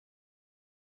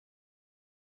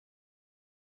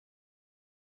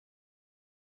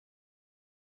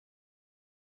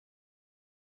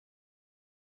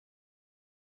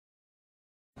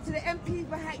MP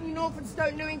for Hackney North and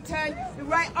Stoke Newington, the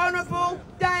Right Honourable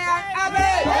DIANE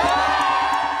ABBOT.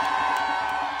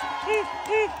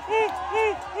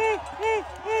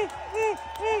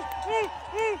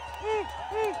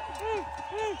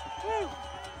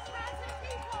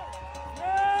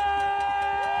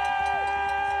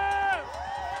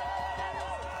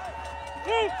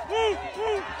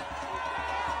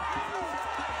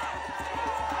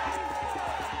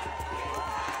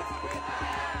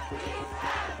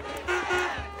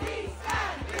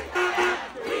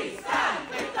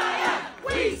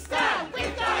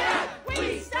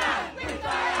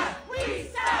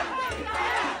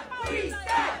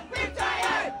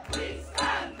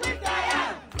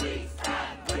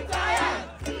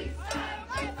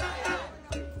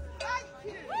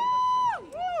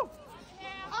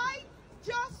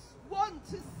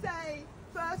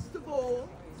 First of all,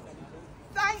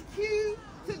 thank you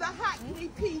to the Hackney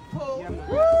people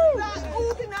that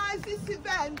organised this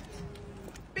event,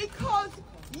 because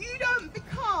you don't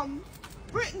become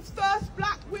Britain's first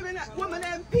black woman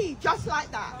MP just like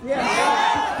that.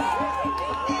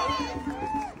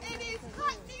 It is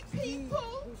Hackney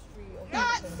people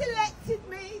that selected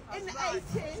me in the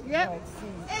 80s.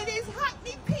 It is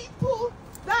Hackney people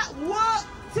that worked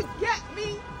to get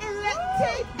me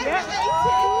elected in the 80s.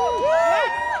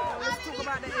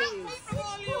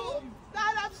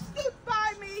 That have stood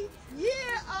by me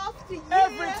year after year,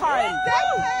 every time,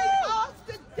 decade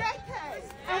after decade,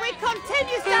 and we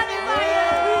continue standing by you.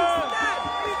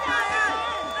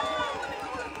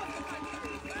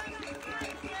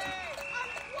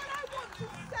 And what I want to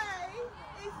say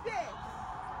is this: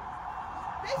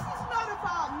 this is not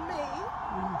about me.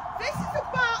 This is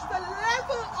about the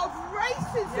level of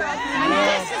racism and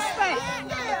disrespect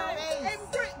in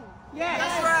Britain.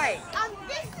 That's right. And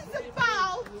this is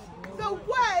about the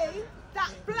way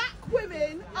that black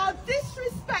women are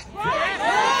disrespected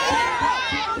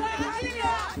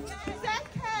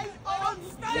decade on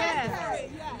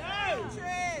decade.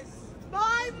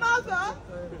 My mother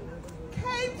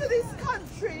came to this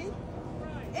country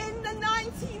in the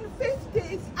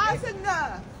 1950s as a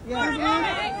nurse.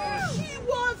 She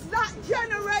was that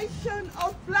generation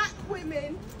of black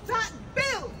women that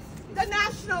built the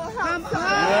National Health Service.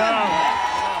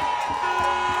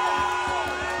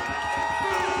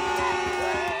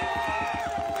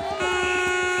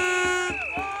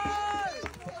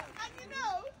 And you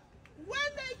know, when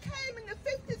they came in the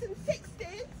 50s and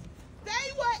 60s, they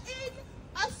were in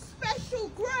a special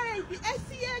grade, the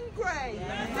SEN grade.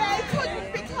 They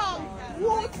couldn't become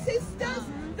ward sisters,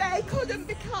 they couldn't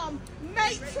become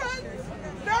matrons.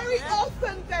 Very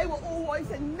often they were always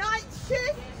a night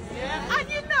shift. And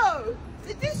you know,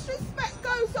 the disrespect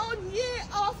goes on year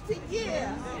after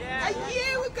year. A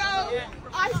year ago,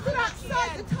 I stood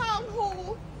outside the town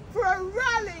hall for a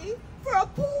rally for a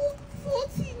poor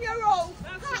 14-year-old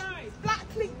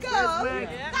blackly girl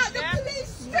that the police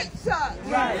stripped her.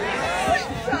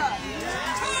 Stripped her.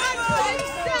 And to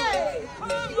this day,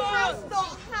 she has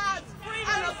not had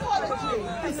an apology.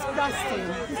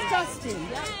 Disgusting.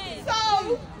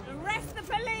 So, arrest the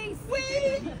police. We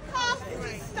have to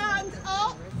stand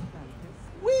up.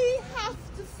 We have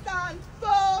to stand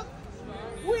firm.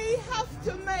 We have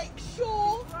to make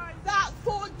sure that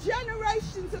for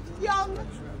generations of young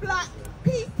black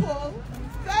people,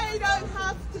 they don't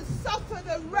have to suffer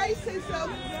the racism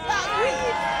that we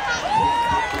have to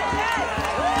suffer.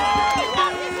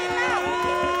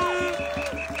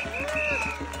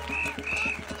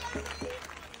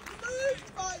 Moved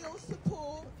by your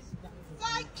support.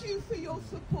 Thank you for your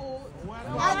support.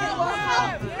 And it will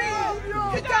help me